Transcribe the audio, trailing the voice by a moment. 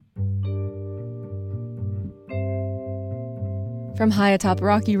From high atop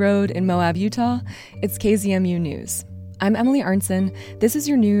Rocky Road in Moab, Utah, it's KZMU News. I'm Emily Arnson. This is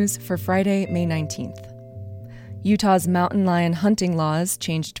your news for Friday, May 19th. Utah's mountain lion hunting laws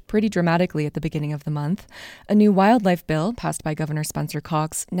changed pretty dramatically at the beginning of the month. A new wildlife bill, passed by Governor Spencer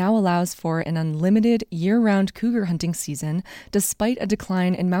Cox, now allows for an unlimited year-round cougar hunting season, despite a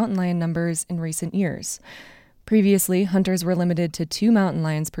decline in mountain lion numbers in recent years. Previously, hunters were limited to 2 mountain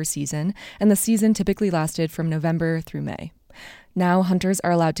lions per season, and the season typically lasted from November through May. Now, hunters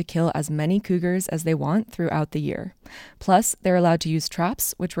are allowed to kill as many cougars as they want throughout the year. Plus, they're allowed to use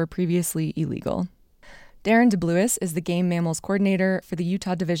traps, which were previously illegal. Darren DeBluis is the game mammals coordinator for the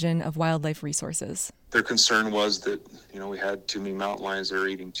Utah Division of Wildlife Resources. Their concern was that, we had too many mountain lions that are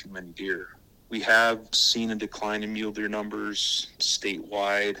eating too many deer. We have seen a decline in mule deer numbers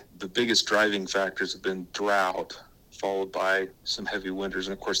statewide. The biggest driving factors have been drought, followed by some heavy winters.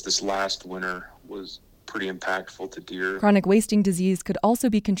 And of course, this last winter was pretty impactful to deer. Chronic wasting disease could also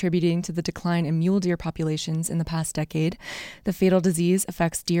be contributing to the decline in mule deer populations in the past decade. The fatal disease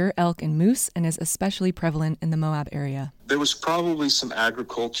affects deer, elk, and moose and is especially prevalent in the Moab area. There was probably some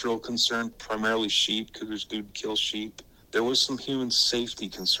agricultural concern, primarily sheep. Cougars do kill sheep. There was some human safety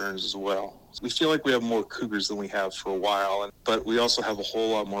concerns as well. We feel like we have more cougars than we have for a while, but we also have a whole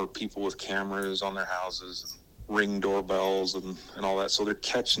lot more people with cameras on their houses, Ring doorbells and all that. So they're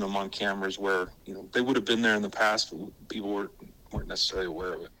catching them on cameras where, they would have been there in the past, but people weren't necessarily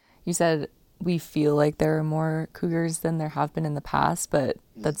aware of it. You said we feel like there are more cougars than there have been in the past, but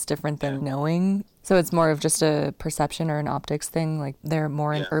that's different than knowing. So it's more of just a perception or an optics thing, like they're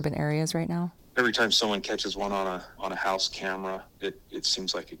more in urban areas right now? Every time someone catches one on a house camera, it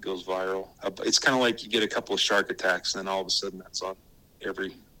seems like it goes viral. It's kind of like you get a couple of shark attacks and then all of a sudden that's on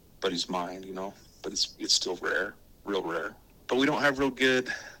everybody's mind, But it's still rare, real rare. But we don't have real good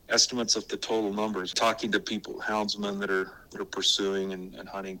estimates of the total numbers. Talking to people, houndsmen that are pursuing and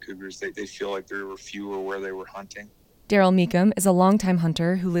hunting cougars, they feel like there were fewer where they were hunting. Daryl Meekum is a longtime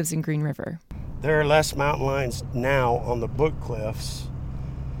hunter who lives in Green River. There are less mountain lions now on the Book Cliffs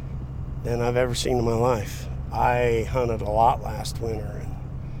than I've ever seen in my life. I hunted a lot last winter, and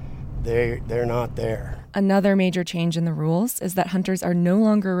they're not there. Another major change in the rules is that hunters are no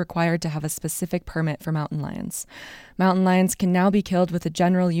longer required to have a specific permit for mountain lions. Mountain lions can now be killed with a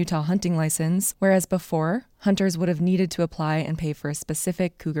general Utah hunting license, whereas before, hunters would have needed to apply and pay for a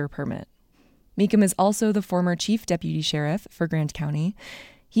specific cougar permit. Meekum is also the former chief deputy sheriff for Grand County.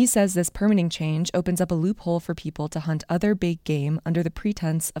 He says this permitting change opens up a loophole for people to hunt other big game under the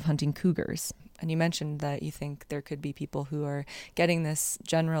pretense of hunting cougars. And you mentioned that you think there could be people who are getting this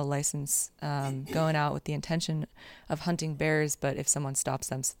general license, going out with the intention of hunting bears, but if someone stops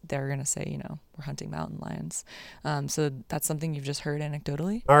them, they're going to say, we're hunting mountain lions. So that's something you've just heard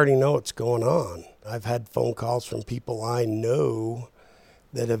anecdotally? I already know what's going on. I've had phone calls from people I know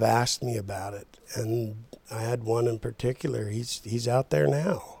that have asked me about it, and I had one in particular. He's out there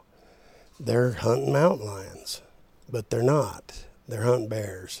now. They're hunting mountain lions, but they're not. They're hunting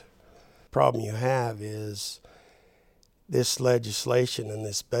bears. Problem you have is this legislation and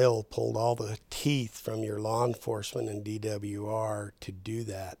this bill pulled all the teeth from your law enforcement and DWR to do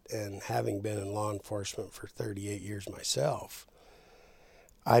that. And having been in law enforcement for 38 years myself,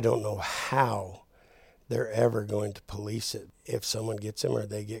 I don't know how they're ever going to police it. If someone gets them or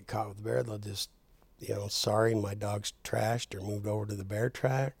they get caught with a bear, they'll just, sorry, my dog's trashed or moved over to the bear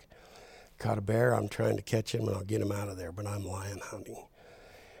track. Caught a bear, I'm trying to catch him and I'll get him out of there, but I'm lion hunting.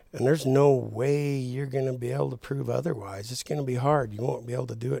 And there's no way you're going to be able to prove otherwise. It's going to be hard. You won't be able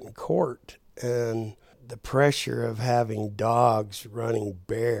to do it in court. And the pressure of having dogs running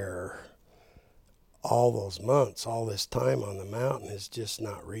bear all those months, all this time on the mountain is just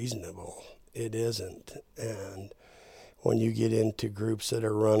not reasonable. It isn't. And when you get into groups that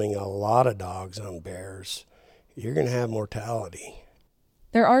are running a lot of dogs on bears, you're going to have mortality.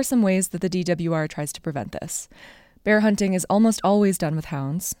 There are some ways that the DWR tries to prevent this. Bear hunting is almost always done with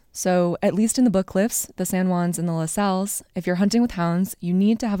hounds. So, at least in the Book Cliffs, the San Juans, and the La Salles, if you're hunting with hounds, you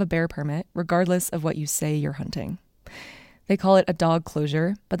need to have a bear permit, regardless of what you say you're hunting. They call it a dog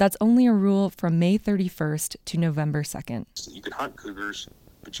closure, but that's only a rule from May 31st to November 2nd. You can hunt cougars,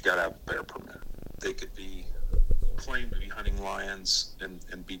 but you got to have a bear permit. They could be claimed to be hunting lions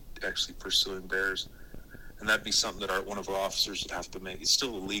and be actually pursuing bears. And that'd be something that one of our officers would have to make. It's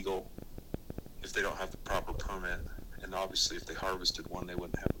still illegal if they don't have the proper permit. And obviously if they harvested one, they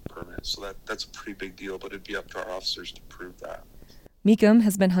wouldn't have a permit. So that's a pretty big deal, but it'd be up to our officers to prove that. Meekum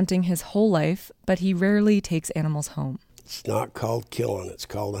has been hunting his whole life, but he rarely takes animals home. It's not called killing, it's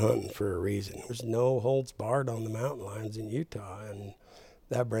called hunting for a reason. There's no holds barred on the mountain lions in Utah, and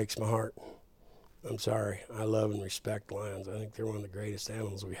that breaks my heart. I'm sorry. I love and respect lions. I think they're one of the greatest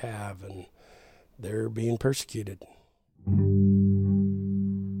animals we have, and they're being persecuted.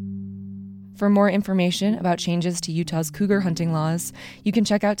 For more information about changes to Utah's cougar hunting laws, you can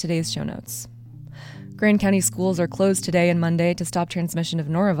check out today's show notes. Grand County schools are closed today and Monday to stop transmission of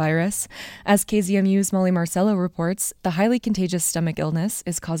norovirus. As KZMU's Molly Marcello reports, the highly contagious stomach illness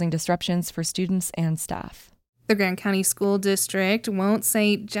is causing disruptions for students and staff. The Grand County School District won't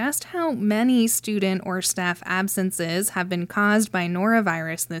say just how many student or staff absences have been caused by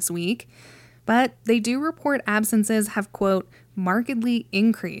norovirus this week, but they do report absences have, quote, markedly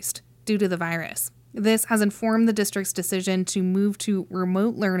increased due to the virus. This has informed the district's decision to move to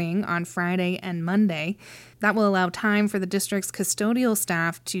remote learning on Friday and Monday. That will allow time for the district's custodial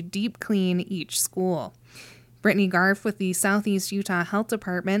staff to deep clean each school. Brittany Garf with the Southeast Utah Health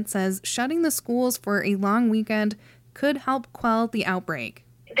Department says shutting the schools for a long weekend could help quell the outbreak.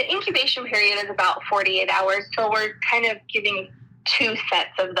 The incubation period is about 48 hours, so we're kind of giving two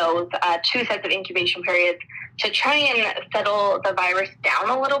sets of incubation periods to try and settle the virus down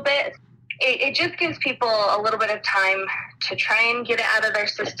a little bit. It just gives people a little bit of time to try and get it out of their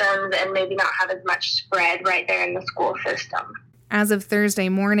systems and maybe not have as much spread right there in the school system. As of Thursday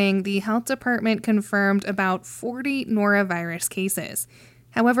morning, the health department confirmed about 40 norovirus cases.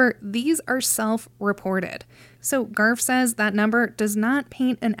 However, these are self-reported. So Garf says that number does not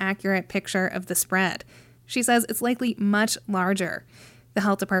paint an accurate picture of the spread. She says it's likely much larger. The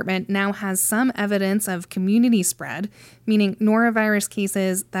health department now has some evidence of community spread, meaning norovirus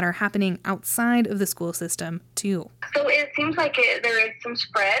cases that are happening outside of the school system, too. So it seems like there is some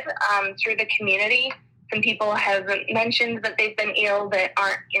spread through the community. Some people have mentioned that they've been ill that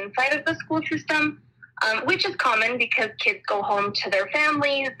aren't inside of the school system, which is common because kids go home to their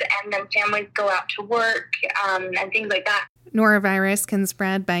families and then families go out to work and things like that. Norovirus can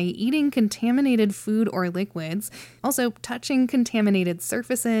spread by eating contaminated food or liquids, also touching contaminated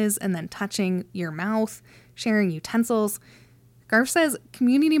surfaces and then touching your mouth, sharing utensils. Garf says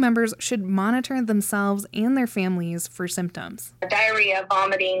community members should monitor themselves and their families for symptoms. Diarrhea,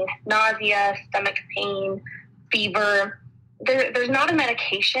 vomiting, nausea, stomach pain, fever. There's not a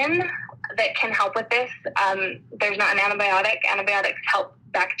medication that can help with this. There's not an antibiotic. Antibiotics help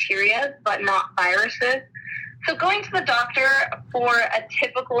bacteria, but not viruses. So going to the doctor for a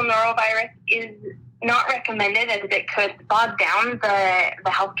typical norovirus is not recommended, as it could bog down the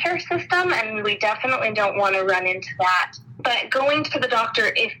healthcare system, and we definitely don't want to run into that. But going to the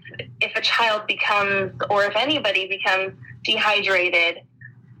doctor if a child becomes, or if anybody becomes dehydrated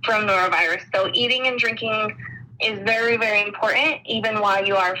from norovirus. So eating and drinking is very, very important, even while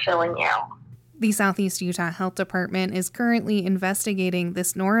you are feeling ill. The Southeast Utah Health Department is currently investigating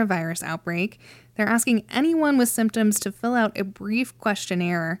this norovirus outbreak. They're asking anyone with symptoms to fill out a brief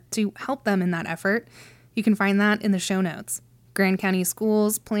questionnaire to help them in that effort. You can find that in the show notes. Grand County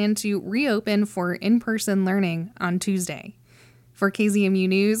schools plan to reopen for in-person learning on Tuesday. For KZMU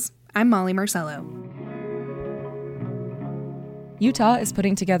News, I'm Molly Marcello. Utah is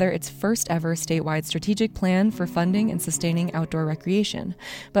putting together its first ever statewide strategic plan for funding and sustaining outdoor recreation.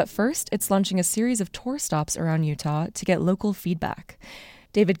 But first, it's launching a series of tour stops around Utah to get local feedback.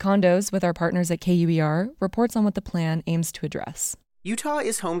 David Condos, with our partners at KUER, reports on what the plan aims to address. Utah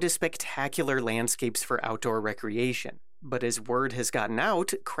is home to spectacular landscapes for outdoor recreation. But as word has gotten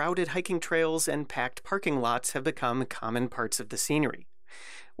out, crowded hiking trails and packed parking lots have become common parts of the scenery.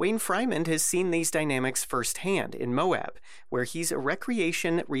 Wayne Frymond has seen these dynamics firsthand in Moab, where he's a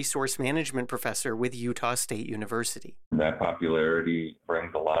recreation resource management professor with Utah State University. That popularity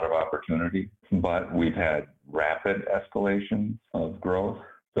brings a lot of opportunity, but we've had rapid escalation of growth,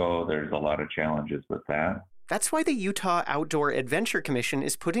 so there's a lot of challenges with that. That's why the Utah Outdoor Adventure Commission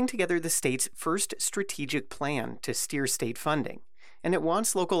is putting together the state's first strategic plan to steer state funding, and it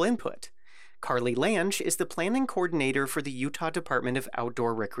wants local input. Carly Lange is the planning coordinator for the Utah Department of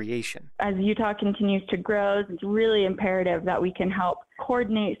Outdoor Recreation. As Utah continues to grow, it's really imperative that we can help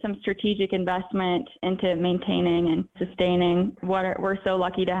coordinate some strategic investment into maintaining and sustaining what we're so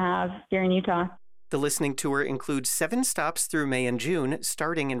lucky to have here in Utah. The listening tour includes 7 stops through May and June,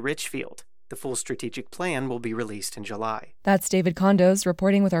 starting in Richfield. The full strategic plan will be released in July. That's David Condos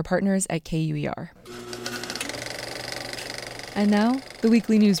reporting with our partners at KUER. And now, the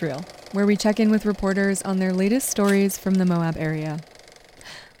weekly newsreel, where we check in with reporters on their latest stories from the Moab area.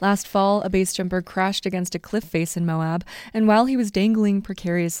 Last fall, a base jumper crashed against a cliff face in Moab, and while he was dangling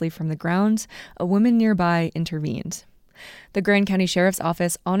precariously from the ground, a woman nearby intervened. The Grand County Sheriff's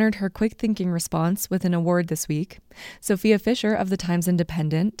Office honored her quick-thinking response with an award this week. Sophia Fisher of the Times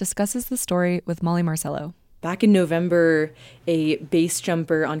Independent discusses the story with Molly Marcello. Back in November, a base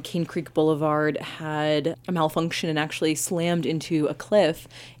jumper on Cane Creek Boulevard had a malfunction and actually slammed into a cliff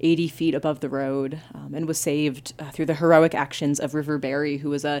 80 feet above the road, and was saved through the heroic actions of River Barry, who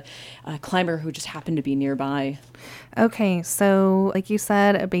was a climber who just happened to be nearby. Okay, so like you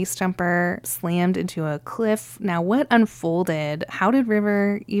said, a base jumper slammed into a cliff. Now, what unfolded? How did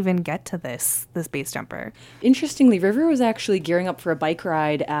River even get to this base jumper? Interestingly, River was actually gearing up for a bike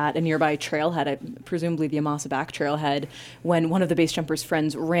ride at a nearby trailhead, presumably the Amasa Back trailhead, when one of the base jumper's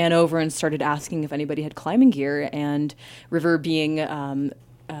friends ran over and started asking if anybody had climbing gear. And River, being a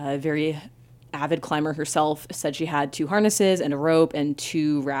very avid climber herself, said she had 2 harnesses and a rope and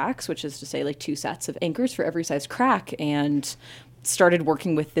 2 racks, which is to say like 2 sets of anchors for every size crack, and started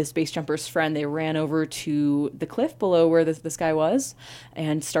working with this base jumper's friend. They ran over to the cliff below where this guy was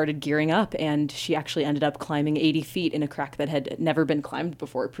and started gearing up, and she actually ended up climbing 80 feet in a crack that had never been climbed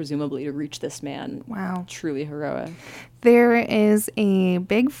before, presumably to reach this man. Wow. Truly heroic. There is a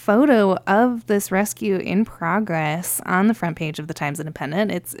big photo of this rescue in progress on the front page of the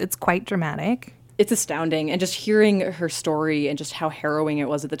Times-Independent. It's quite dramatic. It's astounding. And just hearing her story and just how harrowing it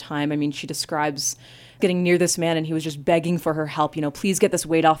was at the time. I mean, she describes getting near this man and he was just begging for her help, please get this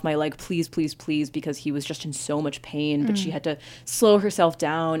weight off my leg, please, please, please, because he was just in so much pain. But she had to slow herself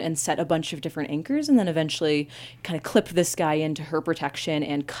down and set a bunch of different anchors, and then eventually kind of clip this guy into her protection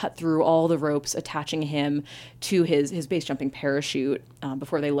and cut through all the ropes attaching him to his base jumping parachute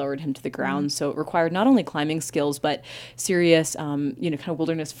before they lowered him to the ground. So it required not only climbing skills, but serious, kind of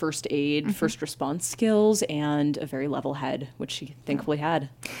wilderness first aid, first response skills, and a very level head, which she thankfully had.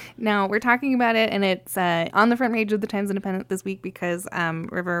 Now, we're talking about it, and it's on the front page of the Times-Independent this week because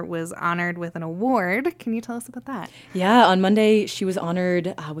River was honored with an award. Can you tell us about that? Yeah, on Monday, she was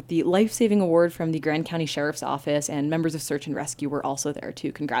honored with the Life-Saving Award from the Grand County Sheriff's Office, and members of Search and Rescue were also there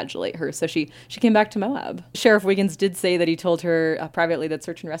to congratulate her. So she came back to Moab. Sheriff Wiggins did say that he told her privately that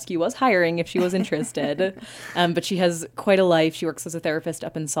Search and Rescue was hiring if she was interested. But she has quite a life. She works as a therapist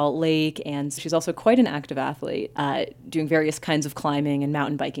up in Salt Lake, and she's also quite an active athlete, doing various kinds of climbing and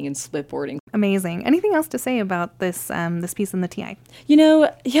mountain biking and splitboarding. Amazing. Anything else to say about this piece in the TI?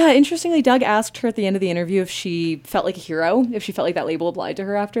 Interestingly, Doug asked her at the end of the interview if she felt like a hero, if she felt like that label applied to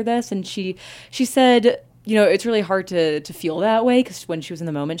her after this, and she said, it's really hard to feel that way because when she was in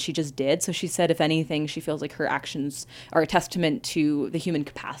the moment, she just did. So she said, if anything, she feels like her actions are a testament to the human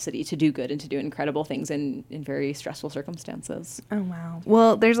capacity to do good and to do incredible things in very stressful circumstances. Oh, wow.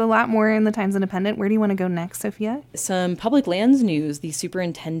 Well, there's a lot more in the Times-Independent. Where do you want to go next, Sophia? Some public lands news. The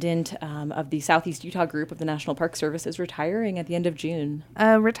superintendent of the Southeast Utah group of the National Park Service is retiring at the end of June.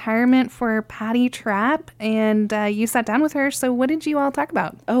 Retirement for Patty Trapp, and you sat down with her. So what did you all talk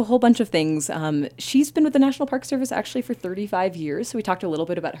about? Oh, a whole bunch of things. She's been with the National Park Service actually for 35 years. So we talked a little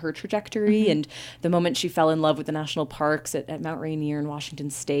bit about her trajectory and the moment she fell in love with the national parks at Mount Rainier in Washington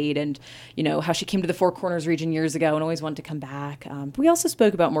State, and, how she came to the Four Corners region years ago and always wanted to come back. But we also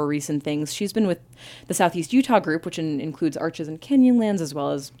spoke about more recent things. She's been with the Southeast Utah group, which includes Arches and Canyonlands, as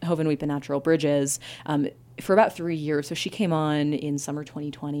well as Hove and Weepa Natural Bridges, for about 3 years. So she came on in summer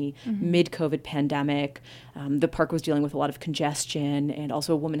 2020, mid-COVID pandemic. The park was dealing with a lot of congestion, and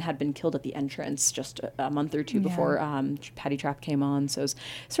also a woman had been killed at the entrance just a month or two before Patty Trapp came on. So it was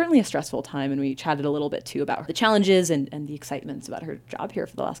certainly a stressful time, and we chatted a little bit too about the challenges and the excitements about her job here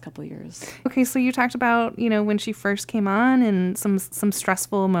for the last couple of years. Okay, so you talked about, when she first came on and some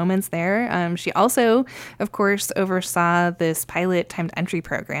stressful moments there. She also, of course, oversaw this pilot timed entry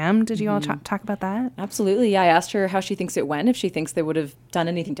program. Did you all talk about that? Absolutely. Yeah, I asked her how she thinks it went, if she thinks they would have done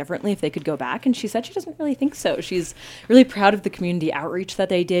anything differently if they could go back, and she said she doesn't really think so. She's really proud of the community outreach that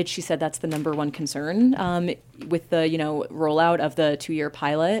they did. She said that's the number one concern with the rollout of the 2-year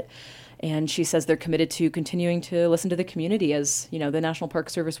pilot. And she says they're committed to continuing to listen to the community as, the National Park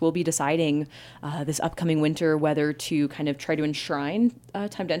Service will be deciding this upcoming winter whether to kind of try to enshrine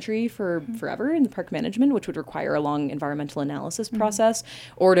timed entry for forever in the park management, which would require a long environmental analysis process,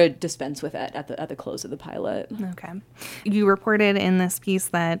 or to dispense with it at the close of the pilot. Okay. You reported in this piece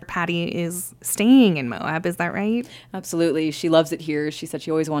that Patty is staying in Moab. Is that right? Absolutely. She loves it here. She said she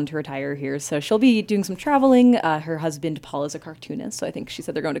always wanted to retire here. So she'll be doing some traveling. Her husband, Paul, is a cartoonist. So I think she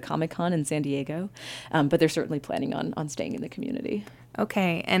said they're going to Comic-Con in San Diego, but they're certainly planning on staying in the community.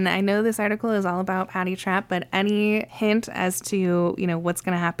 Okay, and I know this article is all about Patty Trapp, but any hint as to, what's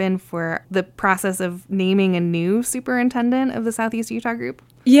going to happen for the process of naming a new superintendent of the Southeast Utah group?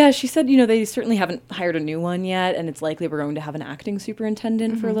 Yeah, she said, they certainly haven't hired a new one yet, and it's likely we're going to have an acting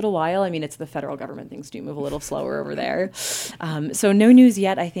superintendent for a little while. I mean, it's the federal government. Things do move a little slower over there. So no news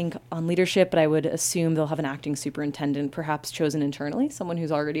yet, I think, on leadership, but I would assume they'll have an acting superintendent, perhaps chosen internally, someone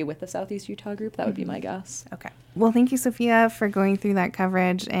who's already with the Southeast Utah group. That would be my guess. Okay. Well, thank you, Sophia, for going through that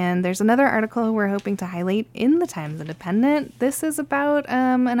coverage. And there's another article we're hoping to highlight in the Times Independent. This is about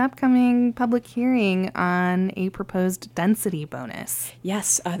an upcoming public hearing on a proposed density bonus.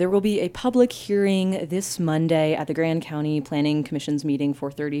 Yes, there will be a public hearing this Monday at the Grand County Planning Commission's meeting,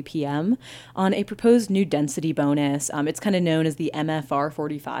 4:30 p.m., on a proposed new density bonus. It's kind of known as the MFR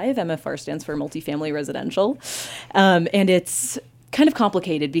 45. MFR stands for multifamily residential. And it's kind of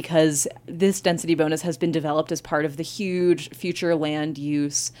complicated because this density bonus has been developed as part of the huge future land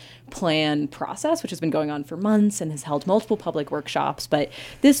use plan process, which has been going on for months and has held multiple public workshops. But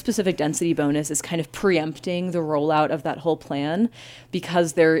this specific density bonus is kind of preempting the rollout of that whole plan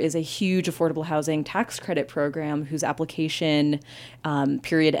because there is a huge affordable housing tax credit program whose application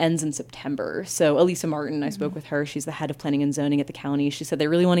period ends in September. So Elisa Martin, I spoke with her. She's the head of planning and zoning at the county. She said they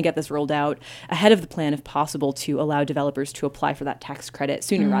really want to get this rolled out ahead of the plan if possible to allow developers to apply for that tax credit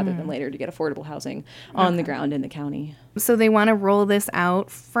sooner rather than later to get affordable housing on the ground in the county. So they want to roll this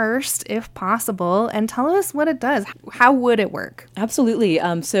out first, if possible, and tell us what it does. How would it work? Absolutely.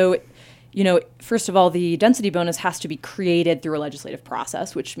 First of all, the density bonus has to be created through a legislative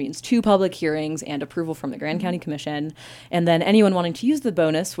process, which means 2 public hearings and approval from the Grand County Commission. And then anyone wanting to use the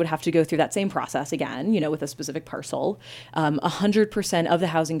bonus would have to go through that same process again, with a specific parcel. 100% of the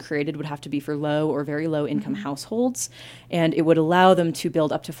housing created would have to be for low or very low income households. And it would allow them to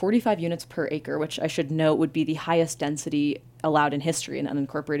build up to 45 units per acre, which I should note would be the highest density allowed in history in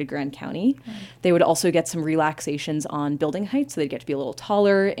unincorporated Grand County. They would also get some relaxations on building height, so they'd get to be a little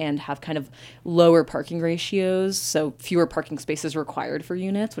taller and have kind of lower parking ratios, so fewer parking spaces required for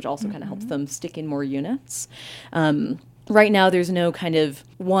units, which also kind of helps them stick in more units. Right now, there's no kind of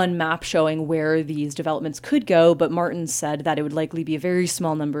one map showing where these developments could go, but Martin said that it would likely be a very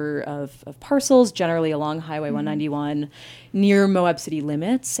small number of parcels, generally along Highway 191, near Moab city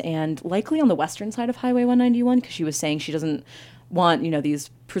limits, and likely on the western side of Highway 191, because she was saying she doesn't want, these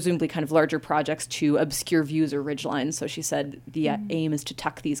presumably kind of larger projects to obscure views or ridgelines. So she said the aim is to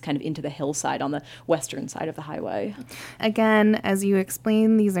tuck these kind of into the hillside on the western side of the highway. Again, as you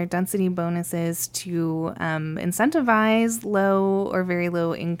explained, these are density bonuses to incentivize low or very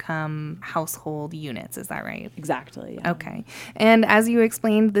low income household units. Is that right? Exactly. Yeah. Okay. And as you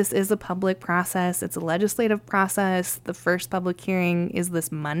explained, this is a public process. It's a legislative process. The first public hearing is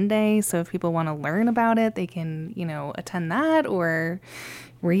this Monday. So if people want to learn about it, they can, attend that or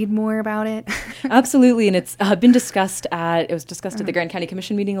read more about it. Absolutely. And it's been discussed at the Grand County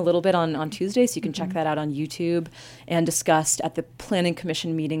Commission meeting a little bit on Tuesday, so you can check that out on YouTube, and discussed at the Planning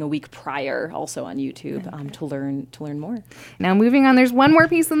Commission meeting a week prior, also on YouTube, to learn more. Now, moving on, there's one more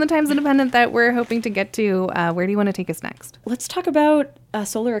piece in the Times Independent that we're hoping to get to. Where do you want to take us next? Let's talk about a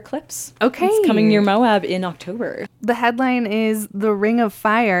solar eclipse. Okay. It's coming near Moab in October. The headline is "The Ring of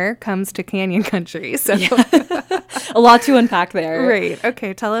Fire Comes to Canyon Country." So a lot to unpack there. Right.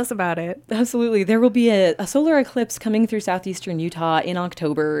 Okay. Tell us about it. Absolutely. There will be a solar eclipse coming through southeastern Utah in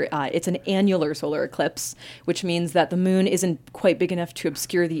October. It's an annular solar eclipse, which means that the moon isn't quite big enough to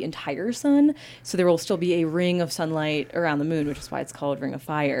obscure the entire sun. So there will still be a ring of sunlight around the moon, which is why it's called Ring of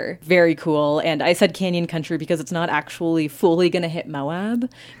Fire. Very cool. And I said Canyon Country because it's not actually fully going to hit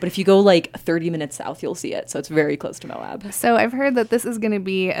Moab, but if you go like 30 minutes south, you'll see it. So it's very close to Moab. So I've heard that this is going to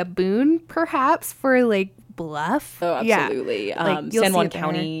be a boon, perhaps, for like Bluff. Oh, absolutely. Yeah. San Juan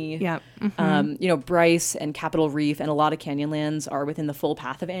County. Yeah. Bryce and Capitol Reef and a lot of canyonlands are within the full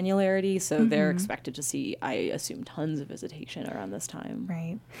path of annularity, so they're expected to see, I assume, tons of visitation around this time.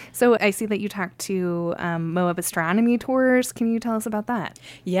 Right. So I see that you talked to Moab Astronomy Tours. Can you tell us about that?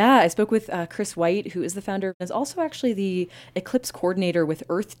 Yeah, I spoke with Chris White, who is the founder, and is also actually the eclipse coordinator with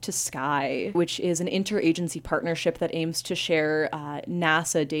Earth to Sky, which is an interagency partnership that aims to share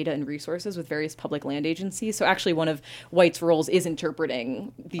NASA data and resources with various public land agencies. So actually one of White's roles is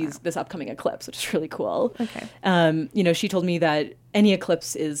interpreting this upcoming eclipse, which is really cool. Okay. She told me that any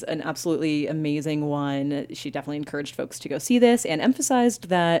eclipse is an absolutely amazing one. She definitely encouraged folks to go see this and emphasized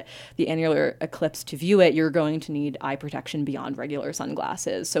that the annular eclipse, to view it, you're going to need eye protection beyond regular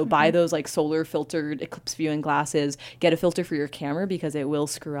sunglasses. So buy those like solar filtered eclipse viewing glasses. Get a filter for your camera because it will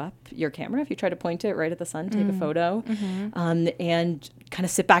screw up your camera if you try to point it right at the sun, take a photo. And kind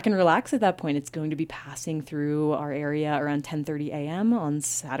of sit back and relax at that point. It's going to be passing through our area around 10:30 a.m. on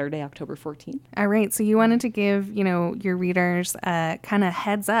Saturday, October 14th. All right. So you wanted to give, your readers kind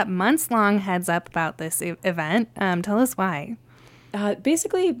of months-long heads up about this event. Tell us why.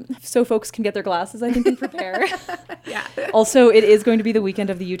 Basically, so folks can get their glasses, I think, and prepare. Yeah. Also, it is going to be the weekend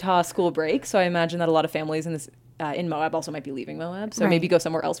of the Utah school break, so I imagine that a lot of families in Moab also might be leaving Moab. So maybe go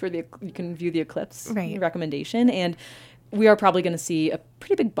somewhere else where you can view the eclipse recommendation. And we are probably going to see a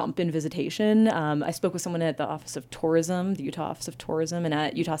pretty big bump in visitation. I spoke with someone at the Office of Tourism, the Utah Office of Tourism, and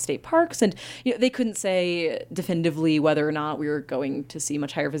at Utah State Parks, and they couldn't say definitively whether or not we were going to see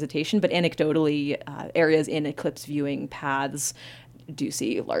much higher visitation, but anecdotally, areas in eclipse viewing paths do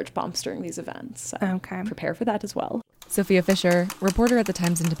see large bumps during these events. So prepare for that as well. Sophia Fisher, reporter at the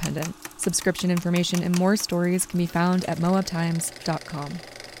Times Independent. Subscription information and more stories can be found at moabtimes.com.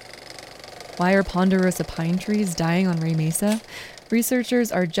 Why are ponderosa pine trees dying on Ray Mesa?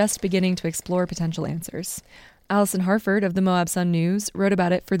 Researchers are just beginning to explore potential answers. Allison Harford of the Moab Sun News wrote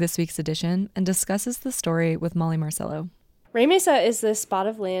about it for this week's edition and discusses the story with Molly Marcello. Ray Mesa is this spot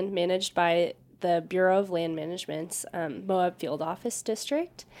of land managed by the Bureau of Land Management's Moab Field Office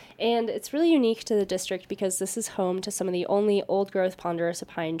District. And it's really unique to the district because this is home to some of the only old-growth ponderosa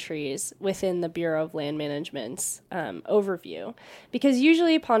pine trees within the Bureau of Land Management's overview. Because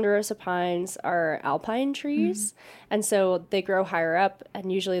usually ponderosa pines are alpine trees, and so they grow higher up,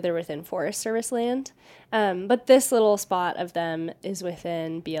 and usually they're within Forest Service land. But this little spot of them is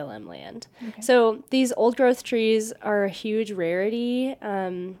within BLM land. Okay. So these old-growth trees are a huge rarity.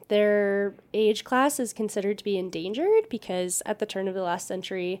 Their age class is considered to be endangered because at the turn of the last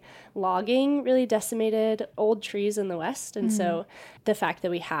century, logging really decimated old trees in the West. And so the fact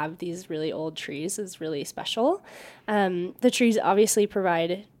that we have these really old trees is really special. The trees obviously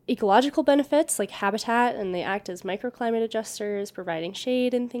provide ecological benefits like habitat, and they act as microclimate adjusters, providing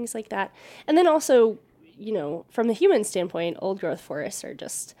shade and things like that. And then also, from the human standpoint, old-growth forests are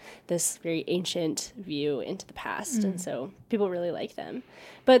just this very ancient view into the past, and so people really like them.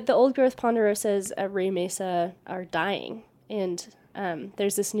 But the old-growth ponderosas at Ray Mesa are dying, and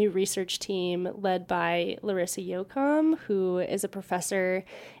there's this new research team led by Larissa Yocom, who is a professor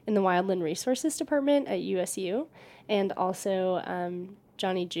in the Wildland Resources Department at USU, and also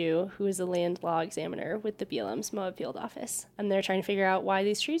Johnny Jew, who is a land law examiner with the BLM's Moab Field Office. And they're trying to figure out why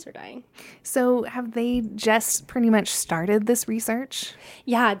these trees are dying. So have they just pretty much started this research?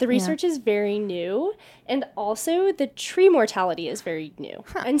 Yeah, the research is very new. And also the tree mortality is very new.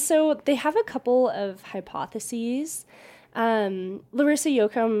 And so they have a couple of hypotheses. Larissa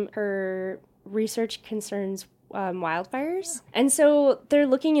Yocom, her research concerns wildfires. And so they're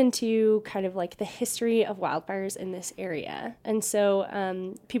looking into kind of like the history of wildfires in this area. And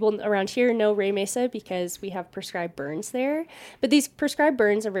so people around here know Ray Mesa because we have prescribed burns there. But these prescribed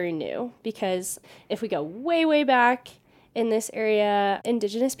burns are very new because if we go way, way back in this area,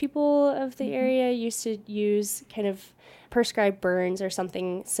 indigenous people of the area used to use kind of prescribed burns or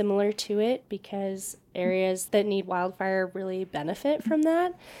something similar to it because areas that need wildfire really benefit from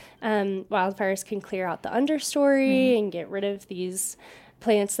that. Wildfires can clear out the understory and get rid of these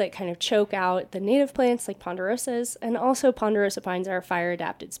plants that kind of choke out the native plants like ponderosas. And also ponderosa pines are a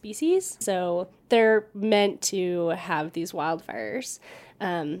fire-adapted species, so they're meant to have these wildfires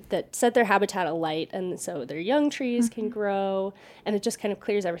that set their habitat alight, and so their young trees can grow, and it just kind of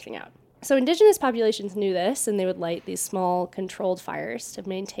clears everything out. So indigenous populations knew this, and they would light these small controlled fires to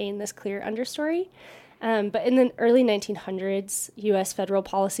maintain this clear understory. But in the early 1900s, U.S. federal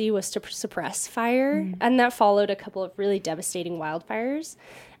policy was to suppress fire, and that followed a couple of really devastating wildfires.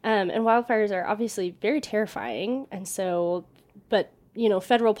 And wildfires are obviously very terrifying, and so, but,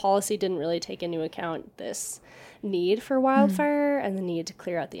 federal policy didn't really take into account this need for wildfire and the need to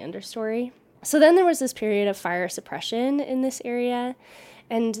clear out the understory. So then there was this period of fire suppression in this area,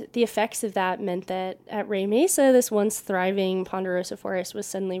 and the effects of that meant that at Ray Mesa, this once thriving ponderosa forest was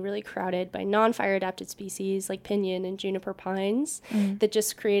suddenly really crowded by non-fire adapted species like pinyon and juniper pines that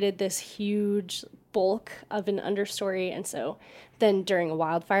just created this huge bulk of an understory. And so then during a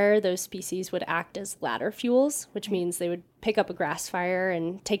wildfire, those species would act as ladder fuels, which means they would pick up a grass fire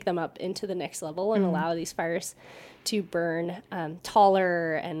and take them up into the next level and allow these fires to burn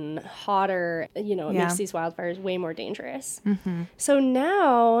taller and hotter. It makes these wildfires way more dangerous. So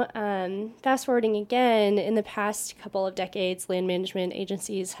now, fast forwarding again, in the past couple of decades, land management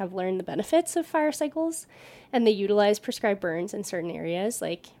agencies have learned the benefits of fire cycles, and they utilize prescribed burns in certain areas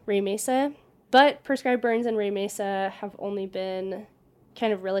like Ray Mesa. But prescribed burns in Ray Mesa have only been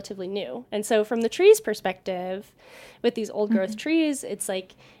kind of relatively new. And so from the trees perspective, with these old growth trees, it's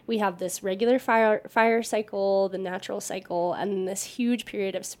like we have this regular fire cycle, the natural cycle, and this huge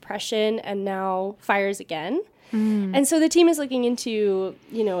period of suppression, and now fires again. And so the team is looking into,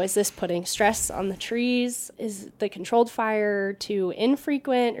 is this putting stress on the trees? Is the controlled fire too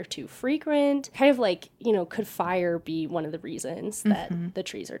infrequent or too frequent? Kind of like, could fire be one of the reasons that the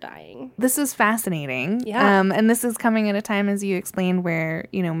trees are dying? This is fascinating. Yeah. And this is coming at a time, as you explained, where,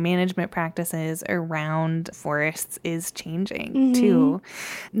 management practices around forests is changing too.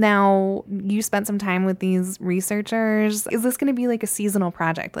 Now, you spent some time with these researchers. Is this going to be like a seasonal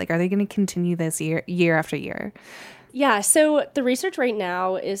project? Like, are they going to continue this year after year? Yeah. So the research right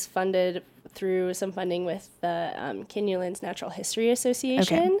now is funded through some funding with the Canyonlands Natural History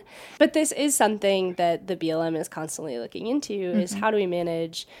Association. Okay. But this is something that the BLM is constantly looking into, is how do we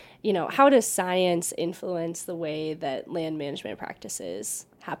manage, how does science influence the way that land management practices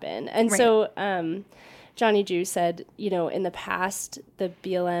happen? And so Johnny Ju said, in the past, the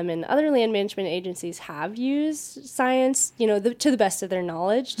BLM and other land management agencies have used science, to the best of their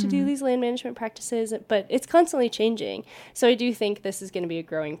knowledge to do these land management practices, but it's constantly changing. So I do think this is going to be a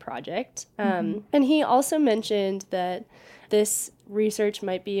growing project. And he also mentioned that this research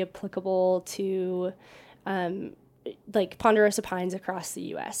might be applicable to like ponderosa pines across the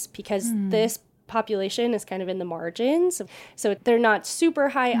U.S. because this population is kind of in the margins. So they're not super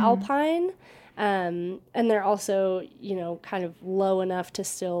high alpine. And they're also, kind of low enough to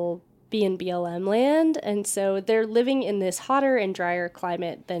still be in BLM land. And so they're living in this hotter and drier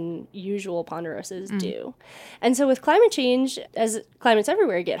climate than usual ponderosas do. And so with climate change, as climates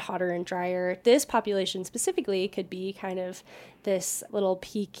everywhere get hotter and drier, this population specifically could be kind of this little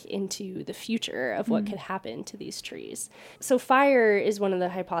peek into the future of what could happen to these trees. So fire is one of the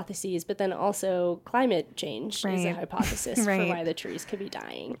hypotheses, but then also climate change is a hypothesis for why the trees could be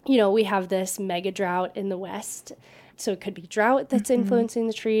dying. We have this mega drought in the West. So it could be drought that's influencing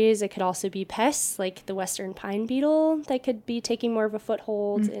the trees. It could also be pests like the western pine beetle that could be taking more of a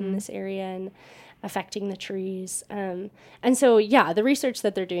foothold in this area and affecting the trees. And so, the research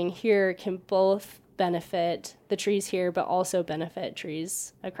that they're doing here can both benefit the trees here, but also benefit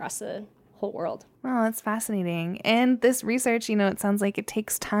trees across the whole world. Wow, that's fascinating. And this research, it sounds like it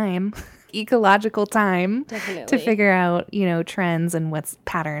takes time, ecological time, to figure out, trends and what's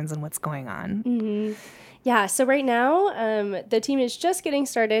patterns and what's going on. Yeah, so right now, the team is just getting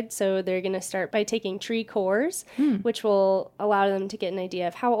started, so they're going to start by taking tree cores, which will allow them to get an idea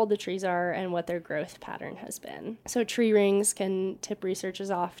of how old the trees are and what their growth pattern has been. So tree rings can tip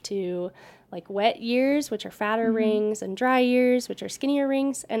researchers off to like wet years, which are fatter rings, and dry years, which are skinnier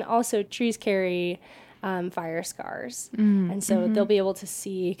rings, and also trees carry fire scars. And so they'll be able to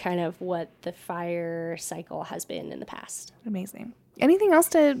see kind of what the fire cycle has been in the past. Amazing. Anything else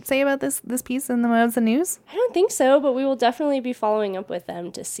to say about this piece in the Moabs and News? I don't think so, but we will definitely be following up with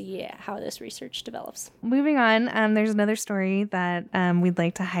them to see how this research develops. Moving on, there's another story that we'd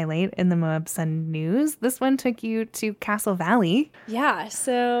like to highlight in the Moab Sun News. This one took you to Castle Valley. Yeah,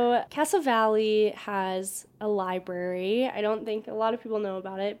 so Castle Valley has a library. I don't think a lot of people know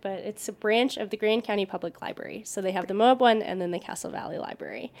about it, but it's a branch of the Grand County Public Library. So they have the Moab one and then the Castle Valley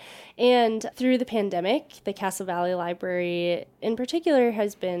Library. And through the pandemic, the Castle Valley Library in particular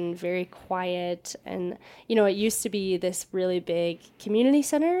has been very quiet. And, it used to be this really big community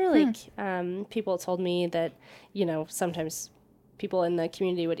center. Like people told me that, sometimes people in the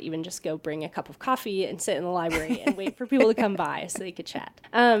community would even just go bring a cup of coffee and sit in the library and wait for people to come by so they could chat.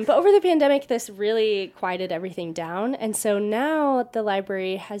 But over the pandemic, this really quieted everything down. And so now the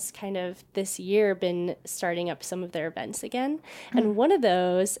library has kind of this year been starting up some of their events again. And one of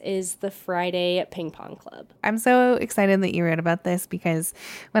those is the Friday Ping Pong Club. I'm so excited that you wrote about this because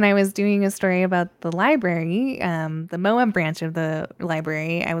when I was doing a story about the library, the Moab branch of the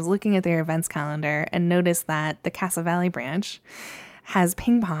library, I was looking at their events calendar and noticed that the Castle Valley branch has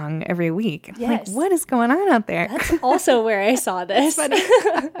ping pong every week. Yes. Like, what is going on out there? That's also where I saw this.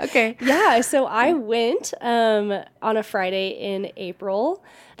 Okay. Yeah, so I went on a Friday in April.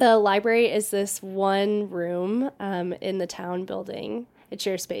 The library is this one room in the town building. It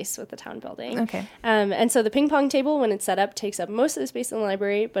shares space with the town building. Okay. And so the ping pong table, when it's set up, takes up most of the space in the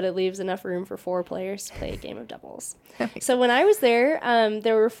library, but it leaves enough room for 4 players to play a game of doubles. So when I was there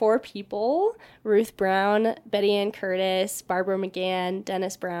were 4 people: Ruth Brown, Betty Ann Curtis, Barbara McGann,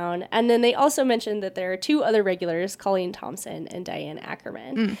 Dennis Brown. And then they also mentioned that there are 2 other regulars, Colleen Thompson and Diane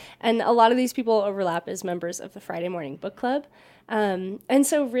Ackerman. And a lot of these people overlap as members of the Friday Morning Book Club. And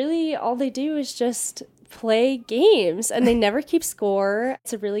so really all they do is just play games, and they never keep score.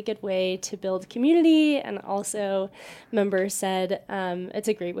 It's a really good way to build community, and also members said it's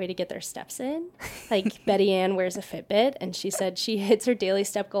a great way to get their steps in. Like Betty Ann wears a Fitbit, and she said she hits her daily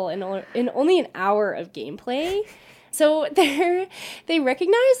step goal in only an hour of gameplay. So they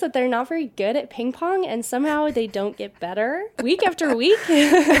recognize that they're not very good at ping pong, and somehow they don't get better. Week after week,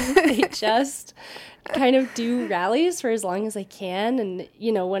 they just kind of do rallies for as long as they can. And,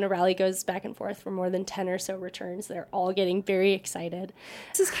 when a rally goes back and forth for more than 10 or so returns, they're all getting very excited.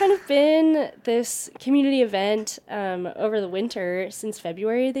 This has kind of been this community event over the winter. Since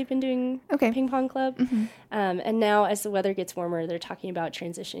February, they've been doing Ping Pong Club. Mm-hmm. And now, as the weather gets warmer, they're talking about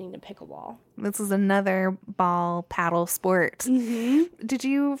transitioning to pickleball. This is another ball paddle sport. Mm-hmm. Did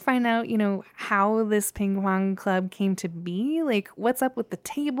you find out, how this ping pong club came to be? Like, what's up with the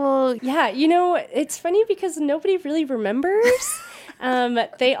table? Yeah, it's funny because nobody really remembers.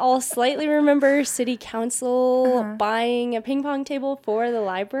 They all slightly remember city council buying a ping pong table for the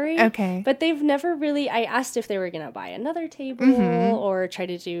library. Okay. But they've never really, I asked if they were going to buy another table or try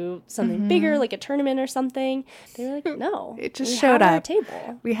to do something bigger, like a tournament or something. They were like, no. It just showed up.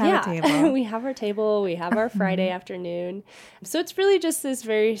 We have a table. We have our table. We have our Friday afternoon. So it's really just this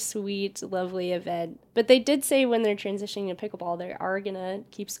very sweet, lovely event. But they did say when they're transitioning to pickleball, they are going to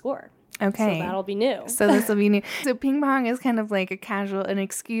keep score. Okay. So that'll be new. So this will be new. So ping pong is kind of like an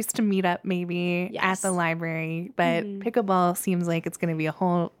excuse to meet up maybe at the library, but pickleball seems like it's going to be a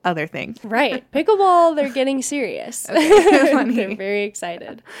whole other thing. Right. Pickleball, they're getting serious. They're very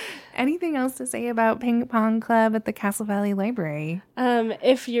excited. Anything else to say about Ping Pong Club at the Castle Valley Library?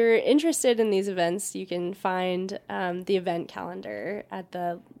 If you're interested in these events, you can find the event calendar at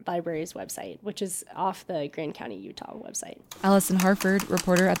the library's website, which is off the Grand County, Utah website. Allison Harford,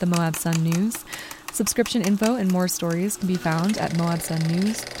 reporter at the Moab Sun News. Subscription info and more stories can be found at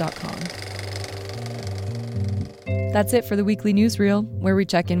moabsunnews.com. That's it for the weekly newsreel, where we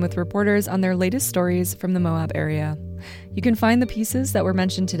check in with reporters on their latest stories from the Moab area. You can find the pieces that were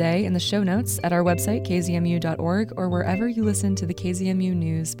mentioned today in the show notes at our website, kzmu.org, or wherever you listen to the KZMU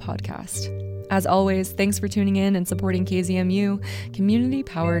News podcast. As always, thanks for tuning in and supporting KZMU,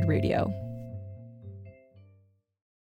 community-powered radio.